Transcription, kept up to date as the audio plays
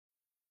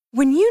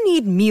When you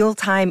need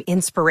mealtime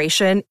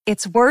inspiration,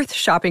 it's worth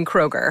shopping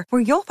Kroger,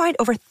 where you'll find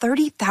over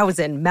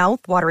 30,000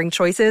 mouth-watering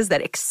choices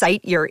that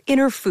excite your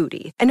inner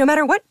foodie. And no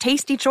matter what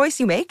tasty choice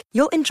you make,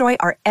 you'll enjoy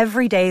our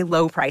everyday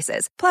low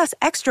prices, plus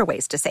extra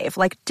ways to save,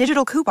 like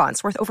digital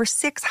coupons worth over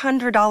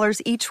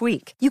 $600 each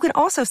week. You can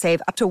also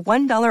save up to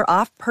 $1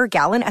 off per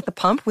gallon at the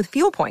pump with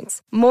fuel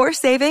points. More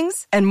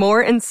savings and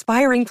more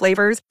inspiring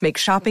flavors make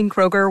shopping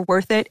Kroger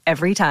worth it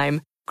every time.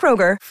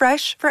 Kroger,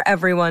 fresh for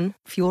everyone.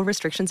 Fuel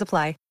restrictions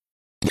apply.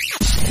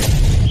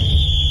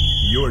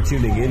 You're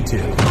tuning into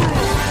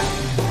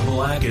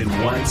Black and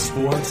White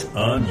Sports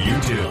on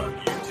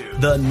YouTube.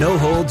 The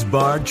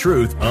no-holds-barred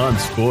truth on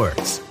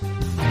sports.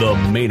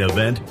 The main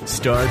event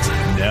starts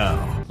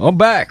now. I'm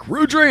back.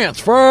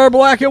 Rudrance for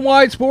Black and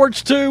White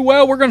Sports 2.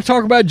 Well, we're going to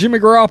talk about Jimmy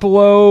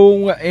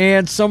Garoppolo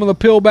and some of the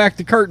peel back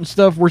the curtain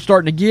stuff we're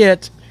starting to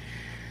get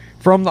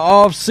from the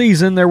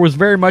off-season. There was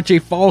very much a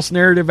false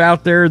narrative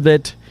out there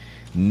that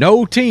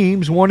no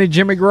teams wanted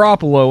Jimmy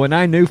Garoppolo, and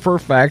I knew for a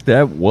fact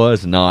that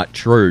was not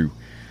true.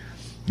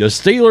 The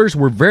Steelers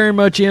were very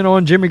much in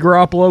on Jimmy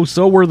Garoppolo,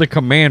 so were the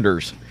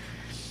Commanders.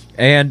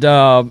 And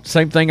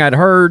same thing I'd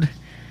heard,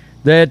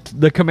 that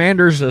the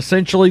Commanders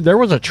essentially, there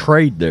was a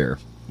trade there,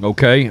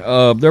 okay?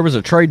 There was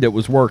a trade that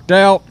was worked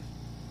out,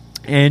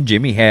 and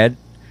Jimmy had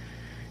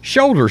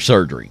shoulder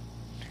surgery.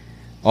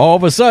 All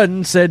of a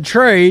sudden, said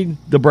trade,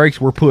 the brakes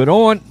were put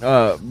on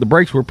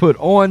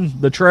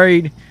the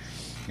trade,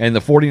 and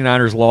the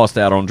 49ers lost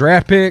out on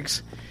draft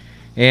picks.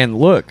 And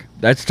look,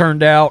 that's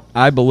turned out,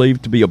 I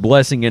believe, to be a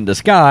blessing in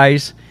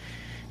disguise.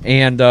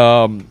 And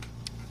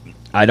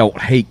I don't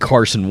hate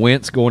Carson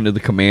Wentz going to the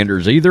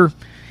Commanders either.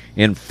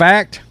 In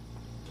fact,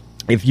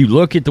 if you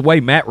look at the way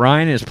Matt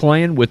Ryan is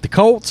playing with the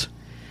Colts,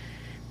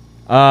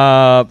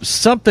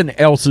 something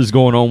else is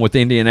going on with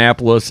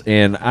Indianapolis,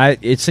 and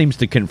it seems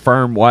to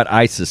confirm what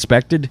I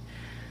suspected,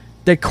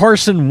 that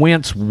Carson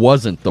Wentz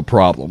wasn't the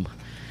problem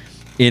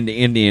in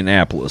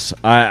Indianapolis.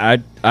 I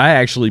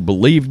actually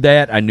believed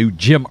that. I knew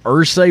Jim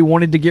Irsay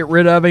wanted to get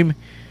rid of him,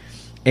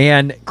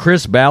 and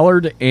Chris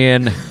Ballard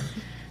and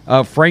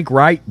Frank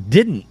Wright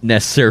didn't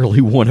necessarily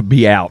want to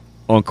be out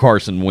on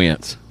Carson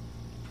Wentz.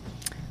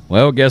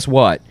 Well, guess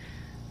what?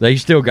 They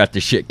still got the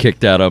shit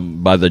kicked out of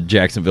them by the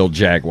Jacksonville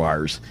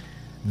Jaguars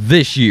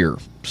this year.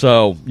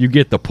 So you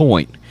get the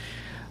point.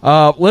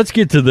 Let's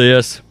get to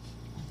this.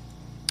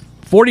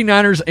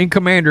 49ers and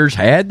Commanders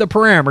had the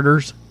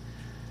parameters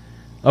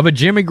of a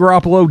Jimmy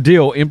Garoppolo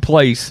deal in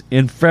place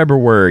in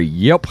February.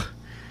 Yep.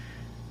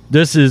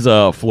 This is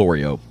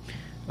Florio.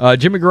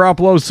 Jimmy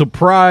Garoppolo's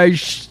surprise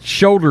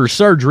shoulder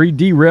surgery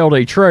derailed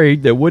a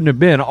trade that wouldn't have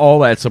been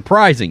all that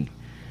surprising.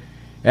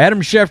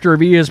 Adam Schefter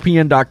of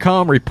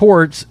ESPN.com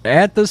reports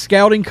at the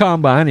scouting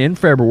combine in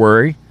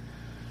February,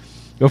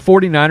 the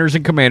 49ers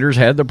and Commanders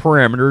had the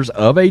parameters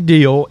of a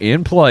deal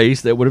in place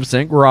that would have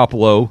sent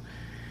Garoppolo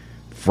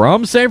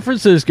from San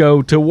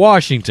Francisco to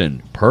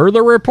Washington. Per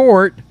the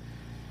report,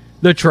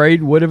 the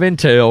trade would have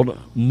entailed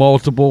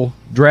multiple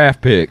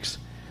draft picks.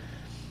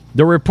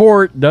 The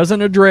report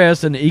doesn't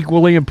address an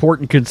equally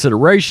important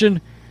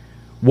consideration.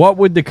 What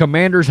would the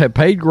Commanders have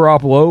paid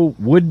Garoppolo?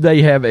 Would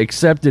they have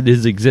accepted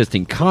his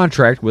existing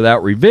contract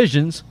without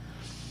revisions?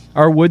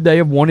 Or would they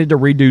have wanted to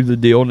redo the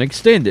deal and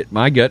extend it?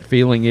 My gut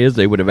feeling is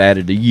they would have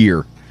added a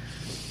year.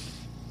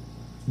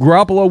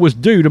 Garoppolo was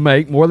due to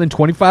make more than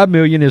 $25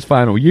 million his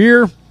final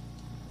year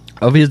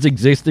of his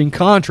existing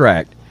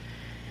contract.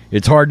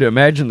 It's hard to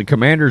imagine the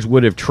Commanders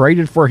would have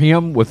traded for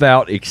him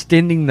without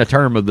extending the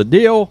term of the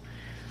deal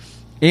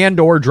and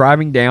or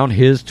driving down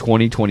his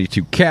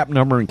 2022 cap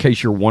number. In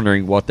case you're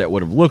wondering what that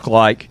would have looked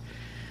like,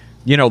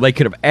 you know, they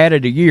could have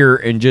added a year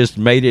and just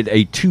made it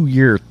a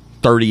 2-year,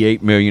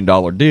 $38 million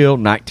deal,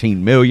 $19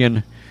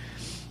 million.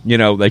 You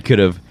know, they could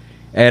have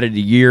added a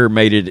year,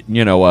 made it,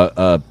 you know,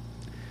 a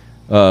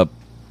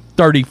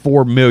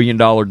 $34 million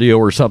deal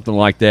or something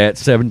like that,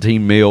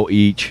 $17 million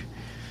each.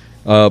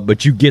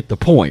 But you get the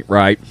point,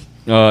 right?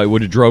 It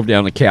would have drove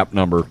down the cap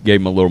number,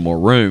 gave him a little more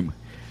room.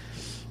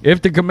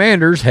 If the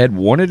Commanders had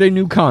wanted a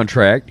new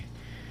contract,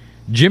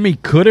 Jimmy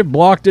could have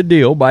blocked a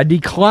deal by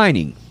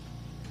declining.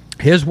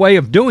 His way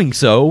of doing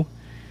so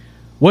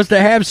was to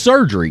have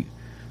surgery,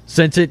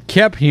 since it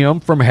kept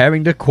him from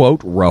having to,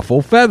 quote,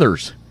 ruffle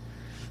feathers.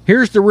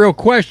 Here's the real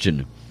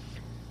question.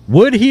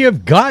 Would he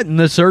have gotten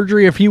the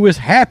surgery if he was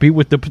happy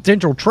with the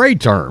potential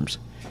trade terms?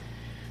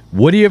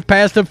 Would he have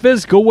passed a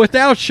physical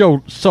without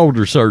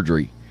shoulder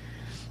surgery?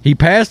 He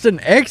passed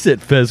an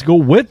exit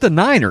physical with the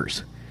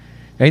Niners,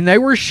 and they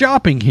were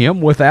shopping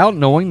him without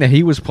knowing that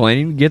he was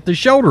planning to get the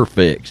shoulder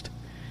fixed.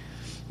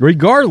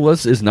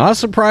 Regardless, it's not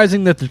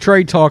surprising that the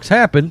trade talks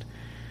happened.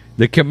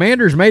 The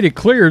Commanders made it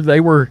clear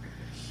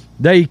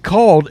they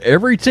called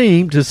every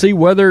team to see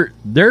whether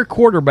their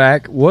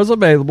quarterback was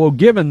available,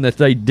 given that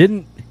they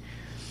didn't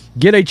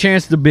get a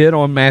chance to bid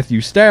on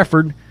Matthew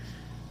Stafford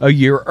a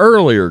year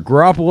earlier.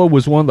 Garoppolo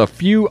was one of the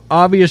few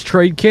obvious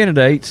trade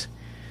candidates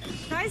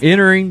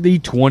entering the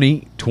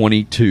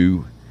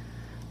 2022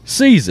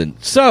 season.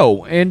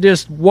 So, and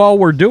just while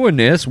we're doing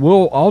this,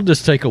 I'll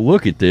just take a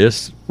look at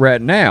this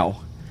right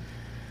now.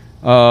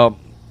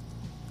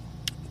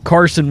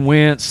 Carson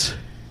Wentz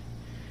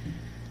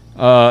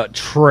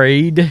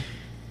trade.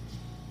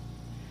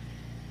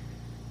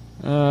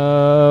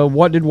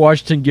 What did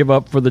Washington give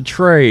up for the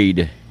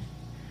trade?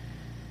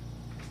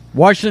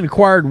 Washington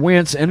acquired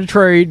Wentz in a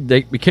trade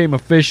that became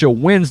official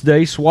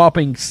Wednesday,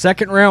 swapping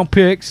second-round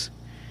picks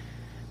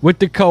with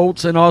the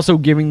Colts and also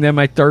giving them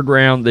a third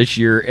round this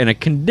year and a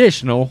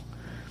conditional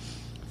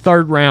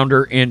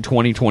third-rounder in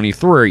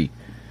 2023.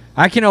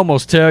 I can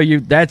almost tell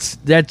you that's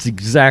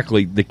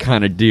exactly the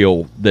kind of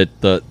deal that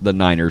the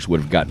Niners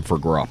would have gotten for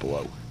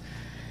Garoppolo.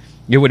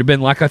 It would have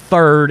been like a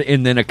third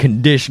and then a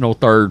conditional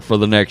third for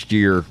the next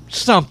year,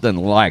 something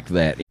like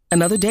that.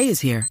 Another day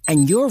is here,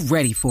 and you're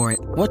ready for it.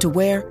 What to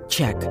wear?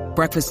 Check.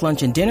 Breakfast,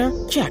 lunch, and dinner?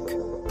 Check.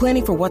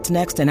 Planning for what's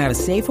next and how to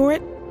save for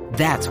it?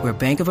 That's where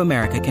Bank of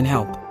America can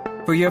help.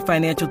 For your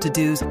financial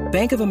to-dos,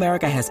 Bank of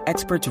America has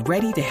experts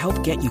ready to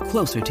help get you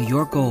closer to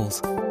your goals.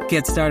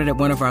 Get started at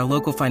one of our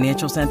local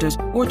financial centers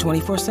or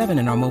 24/7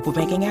 in our mobile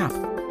banking app.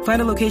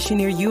 Find a location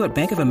near you at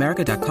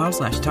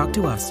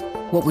bankofamerica.com/talktous.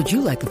 What would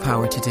you like the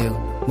power to do?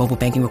 Mobile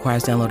banking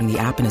requires downloading the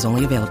app and is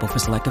only available for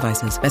select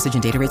devices. Message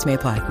and data rates may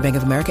apply. Bank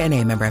of America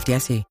N.A., member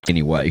FDIC.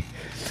 Anyway,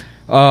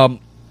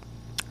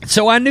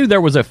 so I knew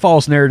there was a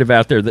false narrative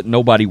out there that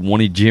nobody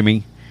wanted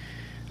Jimmy.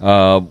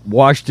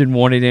 Washington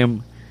wanted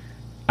him.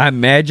 I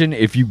imagine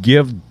if you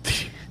give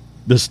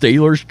the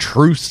Steelers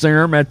truth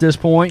serum at this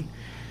point,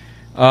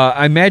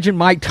 I imagine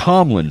Mike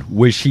Tomlin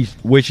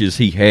wishes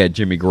he had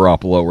Jimmy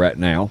Garoppolo right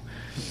now.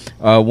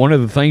 One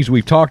of the things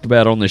we've talked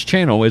about on this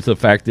channel is the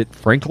fact that,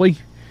 frankly,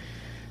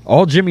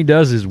 all Jimmy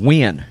does is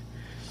win.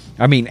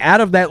 I mean,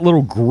 out of that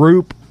little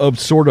group of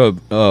sort of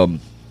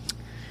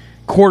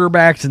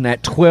quarterbacks in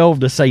that 12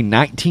 to, say,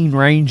 19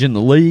 range in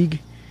the league,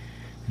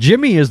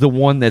 Jimmy is the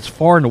one that's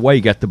far and away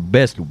got the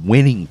best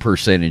winning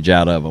percentage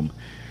out of them.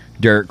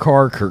 Derek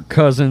Carr, Kirk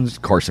Cousins,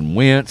 Carson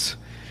Wentz,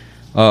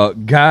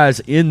 guys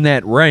in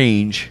that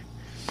range.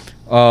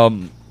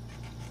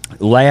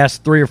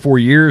 Last 3 or 4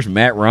 years,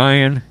 Matt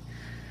Ryan,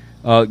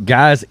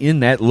 guys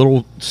in that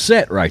little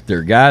set right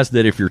there. Guys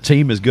that if your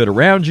team is good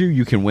around you,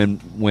 you can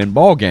win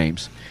ball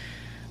games.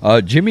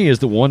 Jimmy is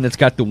the one that's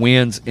got the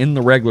wins in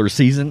the regular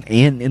season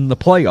and in the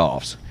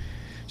playoffs.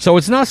 So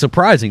it's not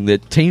surprising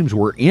that teams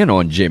were in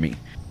on Jimmy.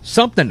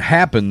 Something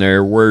happened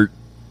there where,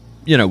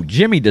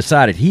 Jimmy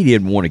decided he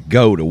didn't want to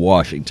go to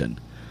Washington.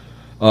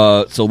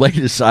 So they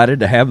decided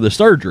to have the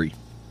surgery.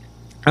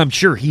 I'm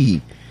sure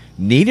he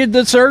needed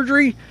the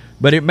surgery,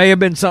 but it may have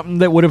been something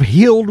that would have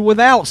healed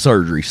without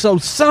surgery. So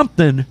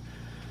something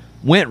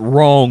went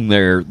wrong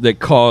there that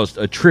caused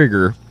a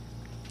trigger,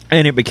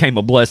 and it became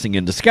a blessing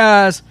in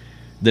disguise.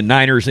 The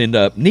Niners end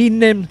up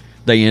needing him.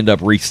 They end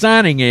up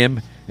re-signing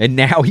him, and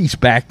now he's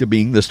back to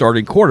being the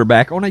starting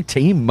quarterback on a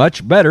team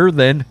much better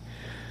than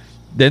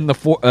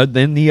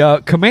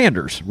the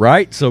Commanders,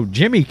 right? So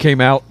Jimmy came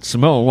out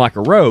smelling like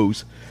a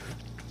rose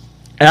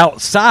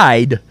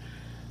outside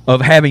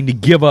of having to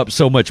give up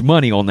so much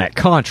money on that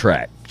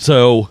contract.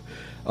 So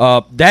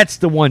that's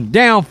the one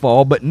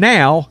downfall. But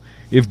now,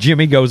 if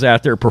Jimmy goes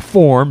out there,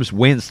 performs,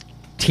 wins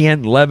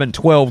 10, 11,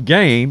 12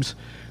 games,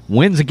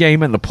 wins a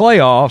game in the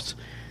playoffs,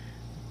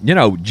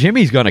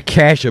 Jimmy's going to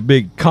cash a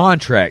big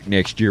contract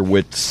next year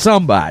with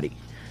somebody.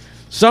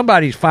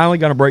 Somebody's finally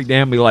going to break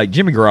down and be like,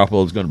 Jimmy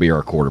Garoppolo is going to be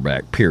our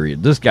quarterback,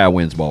 period. This guy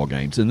wins ball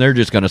games, and they're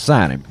just going to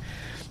sign him.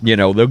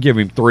 They'll give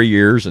him 3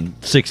 years and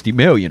 $60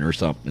 million or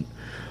something.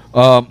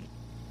 But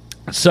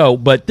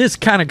this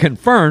kind of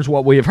confirms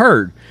what we have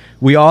heard.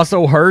 We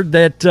also heard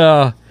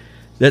that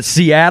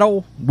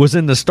Seattle was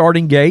in the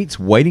starting gates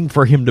waiting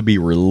for him to be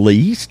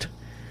released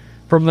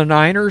from the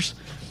Niners,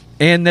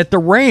 and that the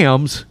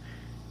Rams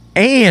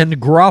and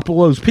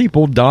Garoppolo's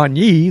people, Don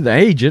Yee, the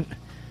agent,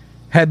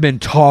 had been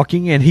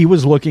talking, and he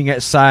was looking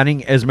at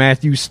signing as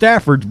Matthew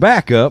Stafford's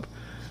backup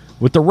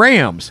with the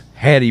Rams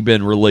had he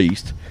been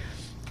released.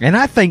 And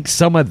I think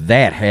some of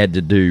that had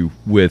to do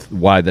with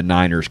why the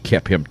Niners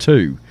kept him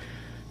too.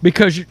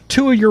 Because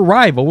two of your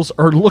rivals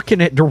are looking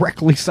at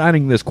directly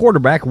signing this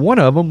quarterback. One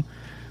of them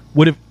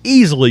would have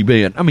easily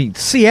been,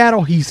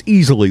 Seattle, he's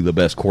easily the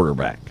best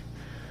quarterback.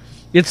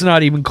 It's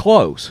not even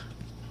close.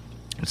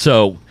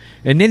 So,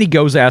 and then he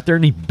goes out there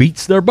and he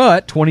beats their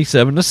butt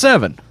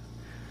 27-7.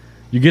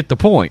 You get the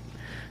point.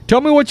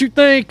 Tell me what you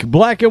think,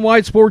 Black and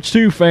White Sports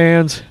 2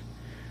 fans.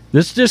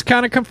 This just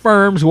kind of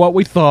confirms what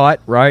we thought,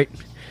 right?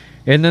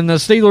 And then the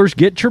Steelers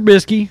get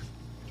Trubisky,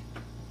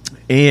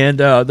 and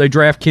they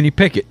draft Kenny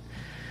Pickett.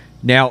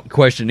 Now, the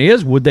question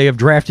is, would they have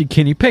drafted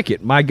Kenny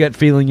Pickett? My gut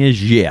feeling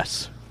is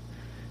yes.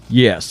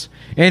 Yes.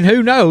 And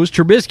who knows,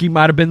 Trubisky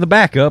might have been the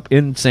backup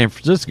in San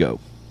Francisco.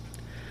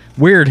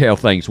 Weird how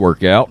things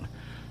work out.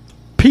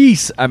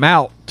 Peace. I'm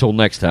out. Till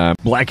next time.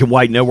 Black and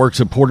White Network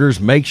supporters,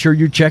 make sure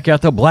you check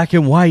out the Black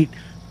and White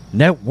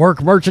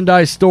Network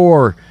merchandise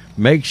store.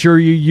 Make sure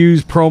you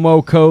use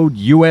promo code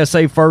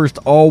USA First,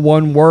 all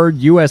one word.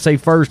 USA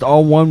First,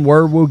 all one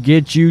word will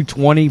get you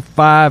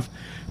 25%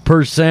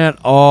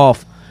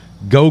 off.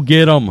 Go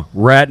get them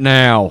right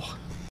now.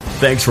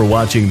 Thanks for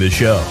watching the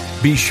show.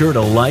 Be sure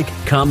to like,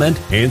 comment,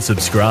 and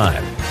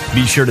subscribe.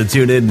 Be sure to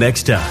tune in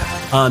next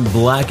time on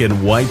Black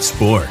and White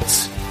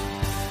Sports.